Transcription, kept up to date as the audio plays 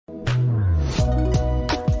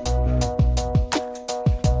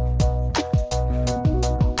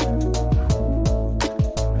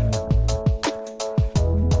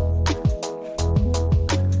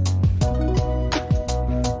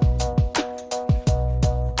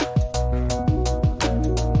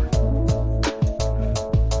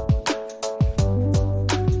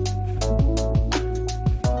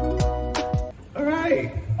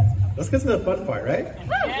gets to the fun part, right?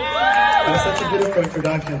 Yeah. That's such a beautiful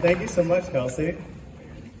introduction. Thank you so much, Kelsey.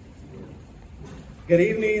 Good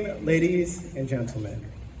evening, ladies and gentlemen.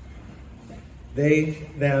 They,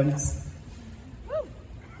 thems,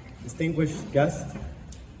 distinguished guests,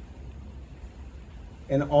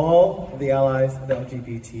 and all of the allies of the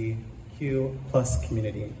LGBTQ plus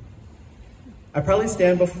community. I proudly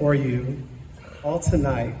stand before you all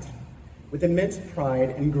tonight with immense pride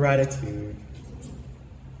and gratitude.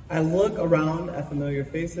 I look around at familiar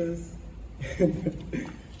faces,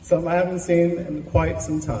 some I haven't seen in quite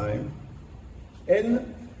some time,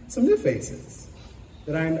 and some new faces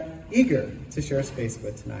that I'm eager to share space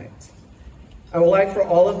with tonight. I would like for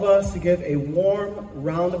all of us to give a warm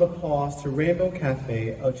round of applause to Rainbow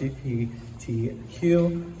Cafe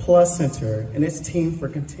LGBTQ Plus Center and its team for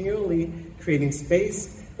continually creating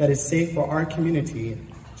space that is safe for our community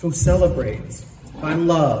to celebrate, find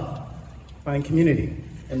love, find community,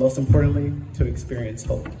 and most importantly, to experience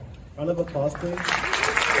hope. Round of applause, please.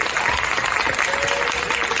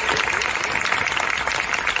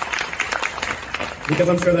 Because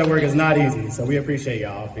I'm sure that work is not easy, so we appreciate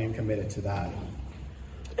y'all being committed to that.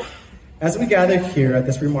 As we gather here at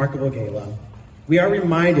this remarkable gala, we are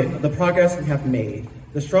reminded of the progress we have made,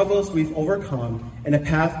 the struggles we've overcome, and the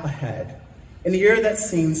path ahead. In a year that's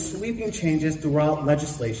seen sweeping changes throughout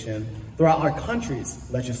legislation, throughout our country's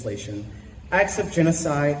legislation, acts of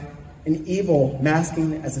genocide and evil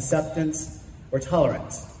masking as acceptance or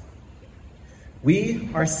tolerance. We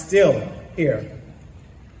are still here.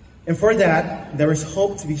 And for that, there is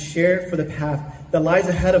hope to be shared for the path that lies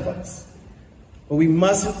ahead of us. But we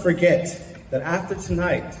mustn't forget that after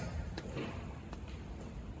tonight,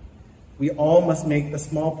 we all must make the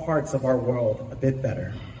small parts of our world a bit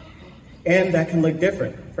better. And that can look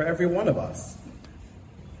different for every one of us.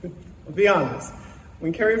 I'll be honest,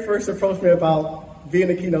 when Carrie first approached me about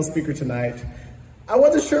being a keynote speaker tonight, I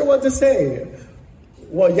wasn't sure what to say.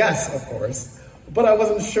 Well, yes, of course, but I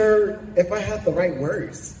wasn't sure if I had the right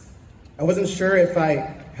words. I wasn't sure if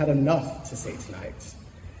I had enough to say tonight.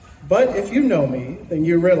 But if you know me, then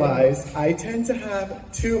you realize I tend to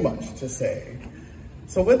have too much to say.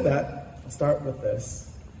 So with that, I'll start with this.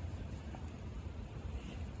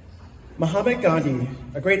 Mahatma Gandhi,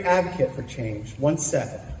 a great advocate for change, once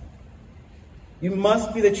said, "You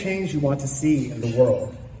must be the change you want to see in the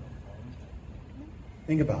world."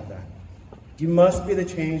 Think about that. You must be the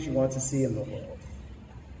change you want to see in the world.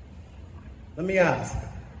 Let me ask,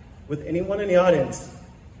 would anyone in the audience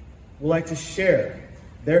would like to share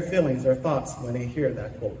their feelings, their thoughts when they hear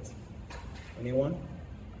that quote? Anyone?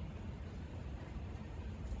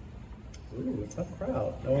 Ooh, a tough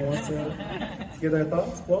crowd. No one wants to give their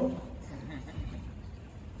thoughts? Well,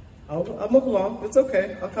 I'll move along. It's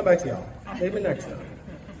okay. I'll come back to y'all. Maybe next time.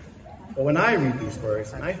 But when I read these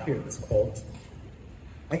words and I hear this quote,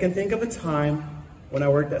 I can think of a time when I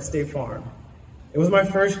worked at State Farm. It was my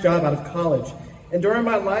first job out of college, and during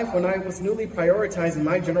my life when I was newly prioritizing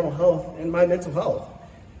my general health and my mental health.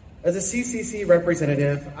 As a CCC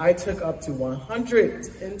representative, I took up to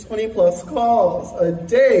 120 plus calls a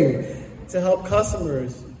day to help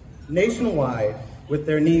customers nationwide with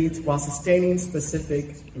their needs while sustaining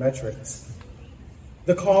specific metrics.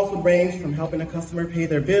 The calls would range from helping a customer pay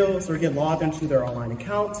their bills or get logged into their online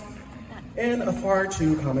account, and a far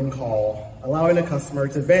too common call, allowing a customer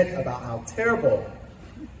to vent about how terrible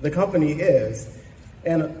the company is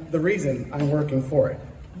and the reason I'm working for it.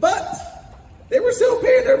 But they were still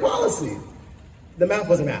paying their policy. The math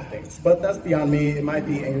wasn't math things, but that's beyond me. It might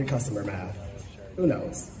be angry customer math. Who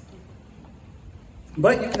knows?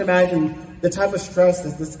 But you can imagine the type of stress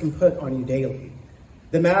that this can put on you daily.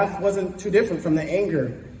 The math wasn't too different from the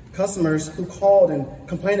anger customers who called and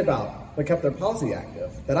complained about but kept their policy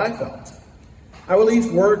active that I felt. I would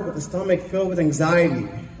leave work with a stomach filled with anxiety.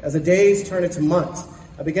 As the days turned into months,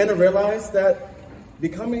 I began to realize that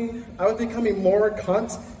I was becoming more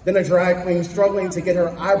cunt than a drag queen struggling to get her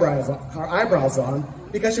eyebrows on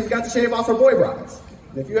because she forgot to shave off her boy brows.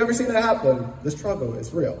 And if you've ever seen that happen, the struggle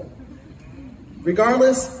is real.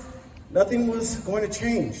 Regardless, nothing was going to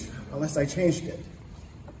change unless I changed it.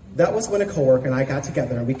 That was when a coworker and I got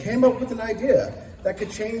together and we came up with an idea that could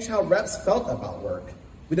change how reps felt about work.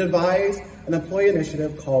 We devised an employee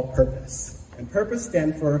initiative called Purpose. And Purpose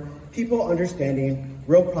stands for People Understanding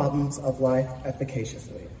Real Problems of Life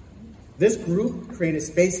Efficaciously. This group created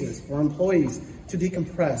spaces for employees to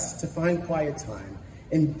decompress, to find quiet time,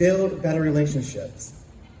 and build better relationships.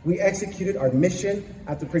 We executed our mission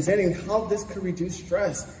after presenting how this could reduce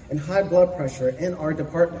stress and high blood pressure in our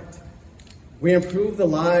department. We improved the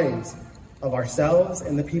lives of ourselves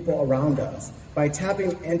and the people around us by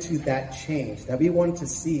tapping into that change that we want to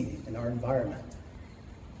see in our environment.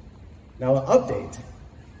 Now, an update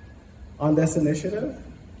on this initiative,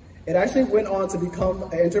 it actually went on to become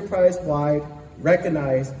an enterprise-wide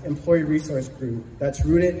recognized employee resource group that's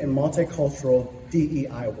rooted in multicultural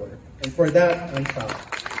DEI work. And for that, I'm proud.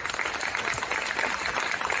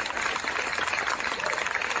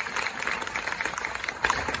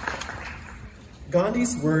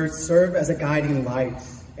 Gandhi's words serve as a guiding light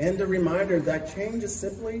and a reminder that change is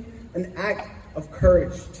simply an act of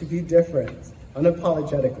courage to be different,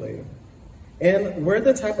 unapologetically. And we're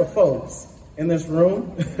the type of folks in this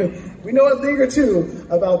room, we know a thing or two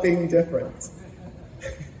about being different.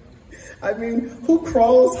 I mean, who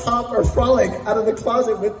crawls, hop, or frolic out of the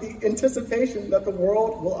closet with the anticipation that the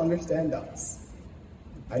world will understand us?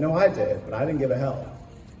 I know I did, but I didn't give a hell.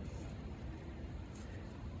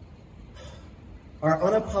 Our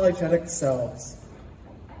unapologetic selves.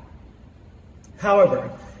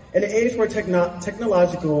 However, in an age where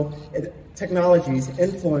technology's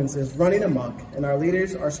influence is running amok and our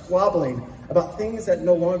leaders are squabbling about things that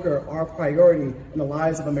no longer are a priority in the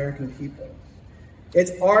lives of American people,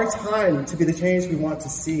 it's our time to be the change we want to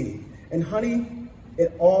see. And honey,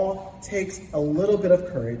 it all takes a little bit of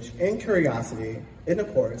courage and curiosity, and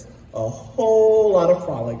of course, a whole lot of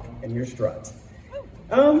frolic in your strut.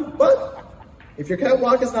 But if your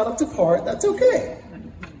catwalk is not up to par, that's okay.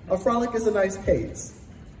 A frolic is a nice pace.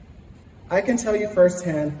 I can tell you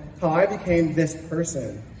firsthand how I became this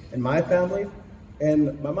person in my family,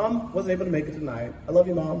 and my mom wasn't able to make it tonight. I love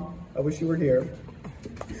you, Mom. I wish you were here.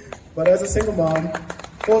 But as a single mom,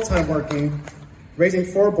 full-time working, raising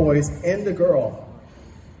 4 boys and a girl,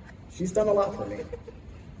 she's done a lot for me.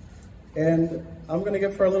 And I'm gonna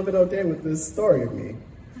give her a little bit of a day with this story of me.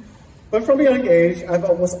 But from a young age, I've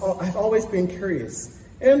always been curious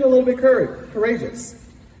and a little bit courageous.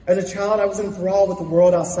 As a child, I was enthralled with the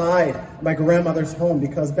world outside my grandmother's home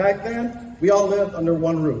because back then, we all lived under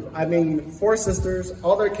one roof. I mean, 4 sisters,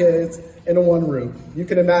 all their kids, in one roof. You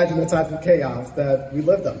can imagine the type of chaos that we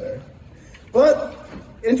lived under. But,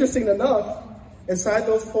 interesting enough, inside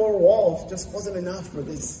those 4 walls just wasn't enough for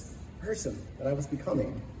this person that I was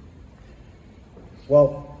becoming.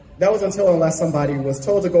 Well, that was unless somebody was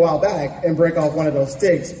told to go out back and break off one of those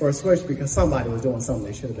sticks for a switch because somebody was doing something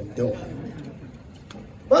they should have been doing.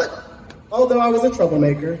 But, although I was a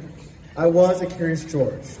troublemaker, I was a curious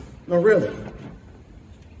George. No, really.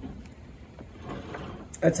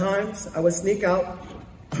 At times, I would sneak out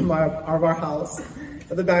of our house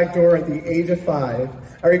at the back door at the age of 5.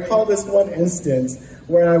 I recall this one instance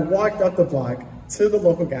where I walked up the block to the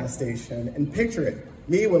local gas station and picture it,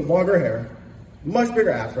 me with longer hair, much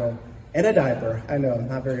bigger afro, and a diaper. I know,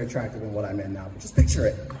 not very attractive in what I'm in now, but just picture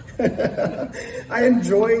it. I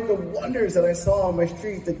enjoyed the wonders that I saw on my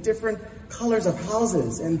street, the different colors of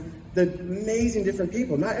houses and the amazing different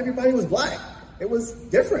people. Not everybody was black. It was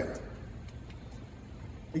different.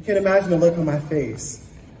 You can imagine the look on my face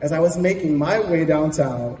as I was making my way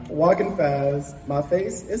downtown, walking fast, my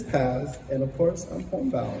face is past, and of course, I'm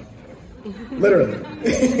homebound. Literally.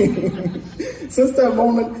 Since that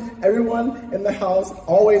moment, everyone in the house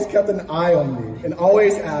always kept an eye on me and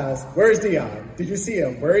always asked, "Where's Dion? Did you see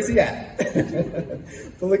him? Where is he at?"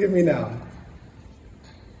 But look at me now.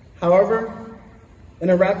 However, in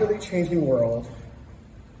a rapidly changing world,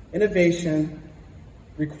 innovation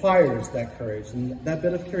requires that courage and that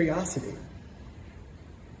bit of curiosity.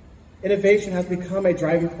 Innovation has become a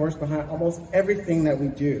driving force behind almost everything that we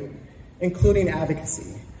do, including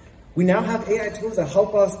advocacy. We now have AI tools that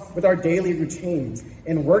help us with our daily routines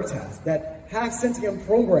and work tasks that have sentient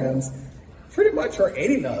programs pretty much are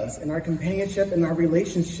aiding us in our companionship and our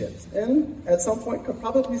relationships, and at some point could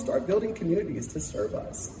probably start building communities to serve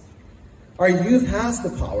us. Our youth has the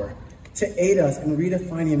power to aid us in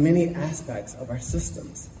redefining many aspects of our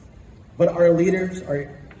systems, but our leaders are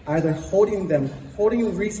either holding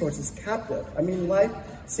resources captive,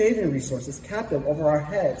 life-saving resources captive over our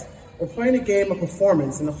heads, or playing a game of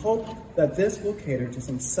performance in the hope that this will cater to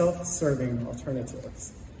some self-serving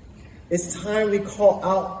alternatives. It's time we call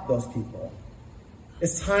out those people.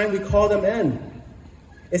 It's time we call them in.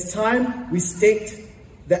 It's time we state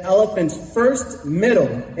the elephant's first, middle,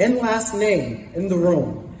 and last name in the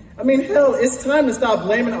room. Hell, it's time to stop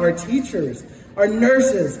blaming our teachers, our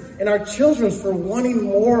nurses, and our children for wanting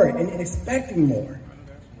more and expecting more.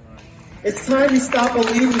 It's time we stop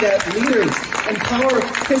believing that leaders in power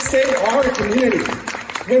can save our community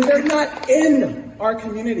when they're not in our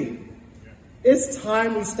community. It's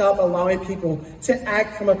time we stop allowing people to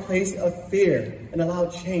act from a place of fear and allow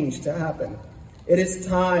change to happen. It is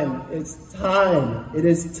time. It's time. It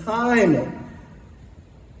is time.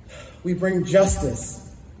 We bring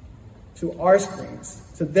justice to our screens,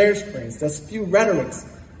 to their screens, that spew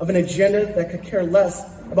rhetorics of an agenda that could care less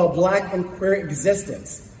about Black and queer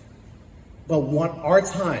existence, but want our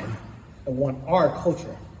time and want our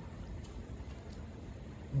culture.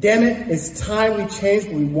 Damn it, it's time we change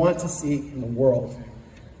what we want to see in the world.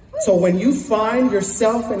 So when you find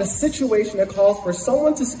yourself in a situation that calls for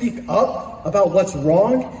someone to speak up about what's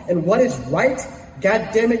wrong and what is right, God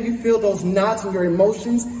damn it, you feel those knots in your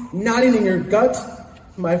emotions, knotting in your gut,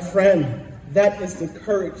 my friend, that is the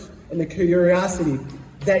courage and the curiosity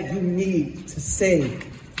that you need to say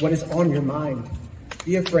what is on your mind.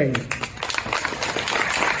 Be afraid.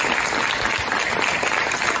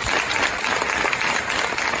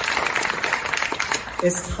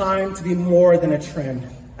 It's time to be more than a trend,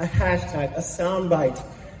 a hashtag, a soundbite.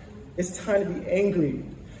 It's time to be angry.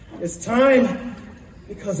 It's time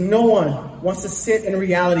because no one wants to sit in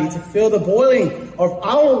reality to feel the boiling of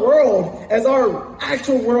our world as our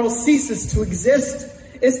actual world ceases to exist.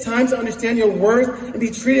 It's time to understand your worth and be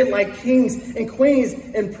treated like kings and queens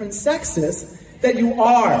and princesses that you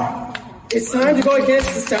are. It's time to go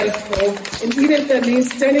against the status quo, and even if that means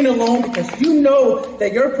standing alone because you know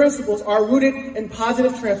that your principles are rooted in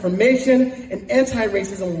positive transformation and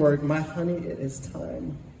anti-racism work, my honey, it is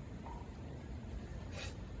time.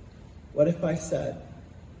 What if I said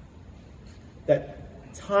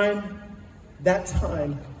that time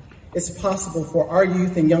is possible for our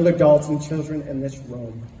youth and young adults and children in this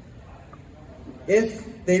room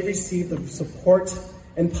if they receive the support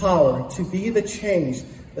and power to be the change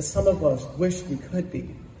that some of us wish we could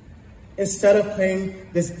be, instead of playing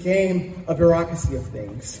this game of bureaucracy of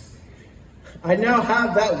things. I now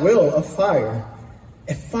have that will of fire,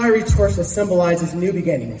 a fiery torch that symbolizes new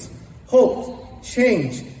beginnings, hope,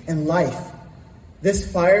 change, and life. This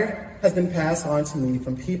fire has been passed on to me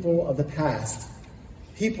from people of the past,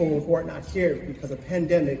 people who are not here because a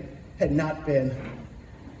pandemic had not been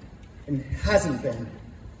and hasn't been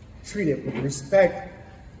treated with respect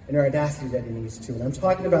and our audacity that it needs to. And I'm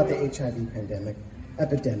talking about the HIV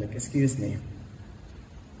epidemic, excuse me.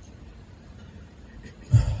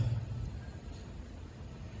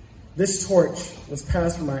 This torch was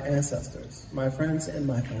passed from my ancestors, my friends, and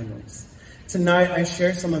my families. Tonight, I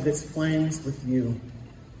share some of its flames with you.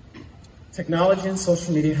 Technology and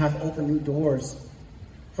social media have opened new doors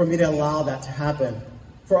for me to allow that to happen,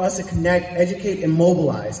 for us to connect, educate, and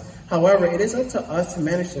mobilize. However, it is up to us to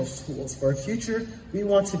manage those tools for a future we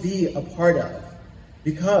want to be a part of.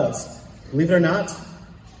 Because, believe it or not,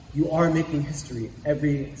 you are making history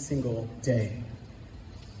every single day.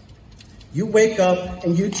 You wake up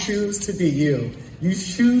and you choose to be you. You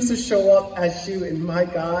choose to show up as you, and my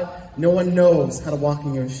God, no one knows how to walk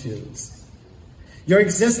in your shoes. Your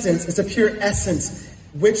existence is a pure essence,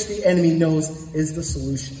 which the enemy knows is the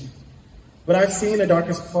solution. But I've seen the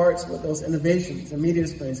darkest parts with those innovations and media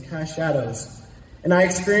screens cast shadows. And I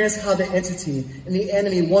experienced how the entity and the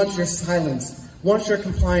enemy wants your silence, wants your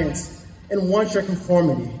compliance, and wants your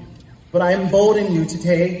conformity. But I embolden you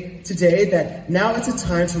today that now it's a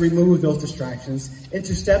time to remove those distractions and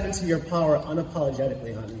to step into your power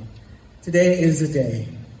unapologetically, honey. Today is the day.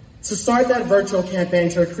 So start that virtual campaign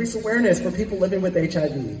to increase awareness for people living with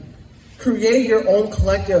HIV. Create your own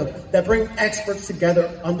collective that bring experts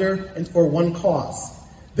together under and for one cause.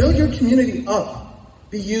 Build your community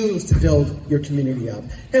up. Be used to build your community up.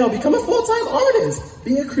 Hell, become a full-time artist.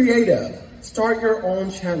 Be a creative. Start your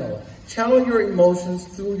own channel. Channel your emotions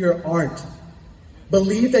through your art.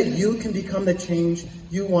 Believe that you can become the change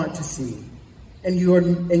you want to see. And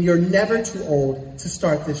you're never too old to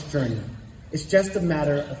start this journey. It's just a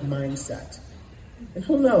matter of mindset. And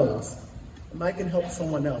who knows? I might can help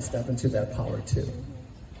someone else step into that power too.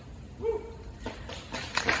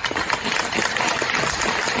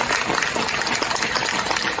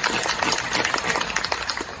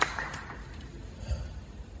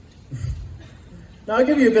 Now I'll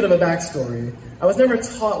give you a bit of a backstory. I was never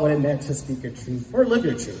taught what it meant to speak your truth or live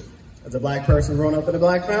your truth. As a Black person growing up in a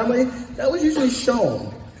Black family, that was usually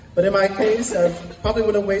shown. But in my case, I probably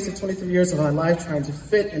would have wasted 23 years of my life trying to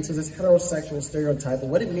fit into this heterosexual stereotype of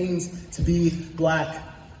what it means to be Black.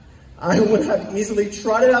 I would have easily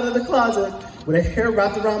trotted out of the closet with a hair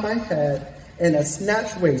wrapped around my head and a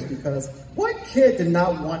snatched waist, because what kid did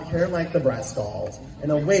not want hair like the Bratz dolls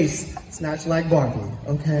and a waist snatched like Barbie,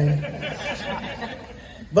 okay?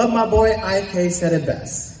 But my boy IK said it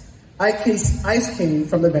best. Ice King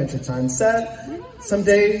from Adventure Time said, "Some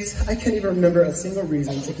days I can't even remember a single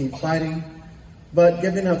reason to keep fighting, but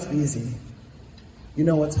giving up's easy. You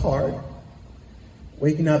know what's hard?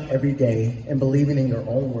 waking up every day and believing in your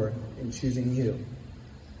own worth and choosing you.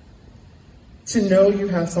 To know you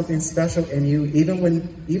have something special in you,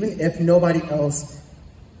 even if nobody else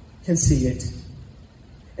can see it.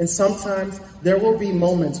 And sometimes there will be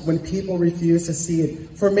moments when people refuse to see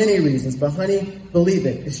it for many reasons, but honey, believe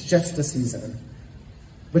it, it's just a season.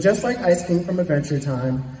 But just like Ice King from Adventure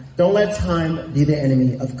Time, don't let time be the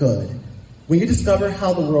enemy of good. When you discover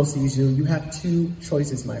how the world sees you, you have two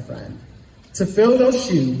choices, my friend. To fill those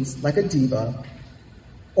shoes like a diva,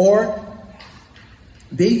 or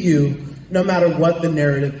be you no matter what the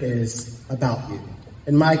narrative is about you.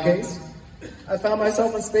 In my case, I found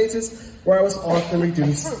myself in spaces where I was often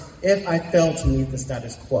reduced if I failed to meet the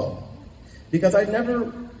status quo. Because I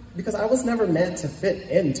was never meant to fit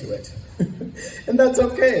into it. And that's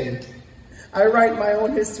okay. I write my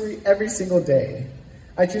own history every single day.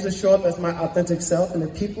 I choose to show up as my authentic self, and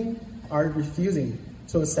if people are refusing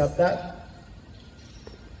to accept that,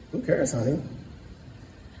 who cares, honey?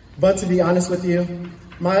 But to be honest with you,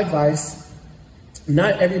 my advice,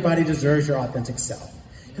 not everybody deserves your authentic self,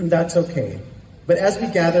 and that's okay. But as we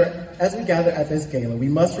gather at this gala, we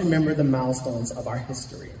must remember the milestones of our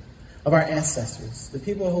history, of our ancestors, the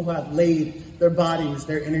people who have laid their bodies,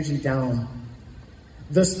 their energy down,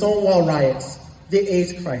 the Stonewall riots, the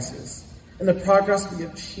AIDS crisis, and the progress we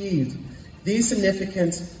achieved. These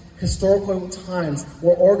significant historical times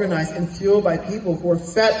were organized and fueled by people who were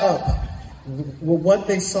fed up with what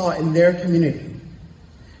they saw in their community.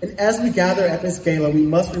 And as we gather at this gala, we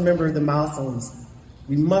must remember the milestones.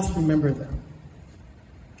 We must remember them.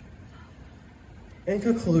 In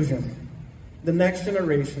conclusion, the next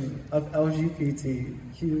generation of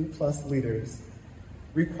LGBTQ plus leaders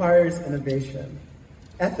requires innovation,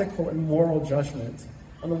 ethical and moral judgment,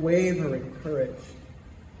 unwavering courage,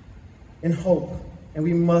 and hope. And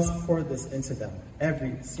we must pour this into them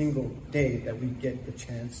every single day that we get the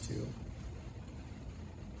chance to.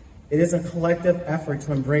 It is a collective effort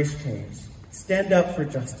to embrace change, stand up for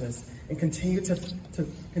justice, and continue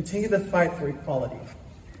the fight for equality.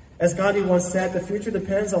 As Gandhi once said, the future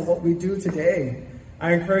depends on what we do today.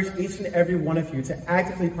 I encourage each and every one of you to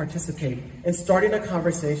actively participate in starting a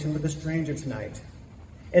conversation with a stranger tonight,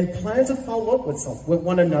 and plan to follow up with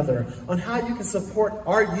one another on how you can support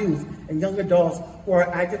our youth and young adults who are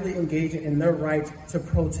actively engaging in their right to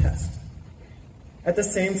protest. At the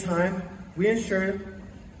same time, we ensure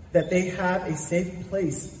that they have a safe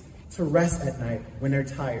place to rest at night when they're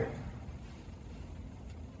tired.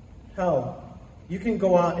 Hell, you can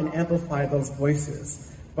go out and amplify those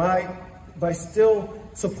voices by still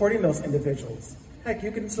supporting those individuals. Heck,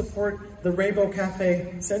 you can support the Rainbow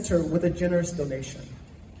Cafe Center with a generous donation.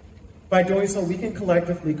 By doing so, we can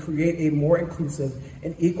collectively create a more inclusive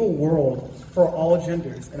and equal world for all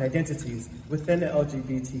genders and identities within the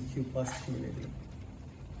LGBTQ plus community.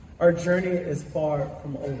 Our journey is far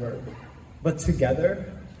from over, but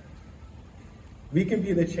together, we can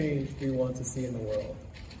be the change we want to see in the world.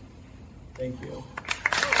 Thank you.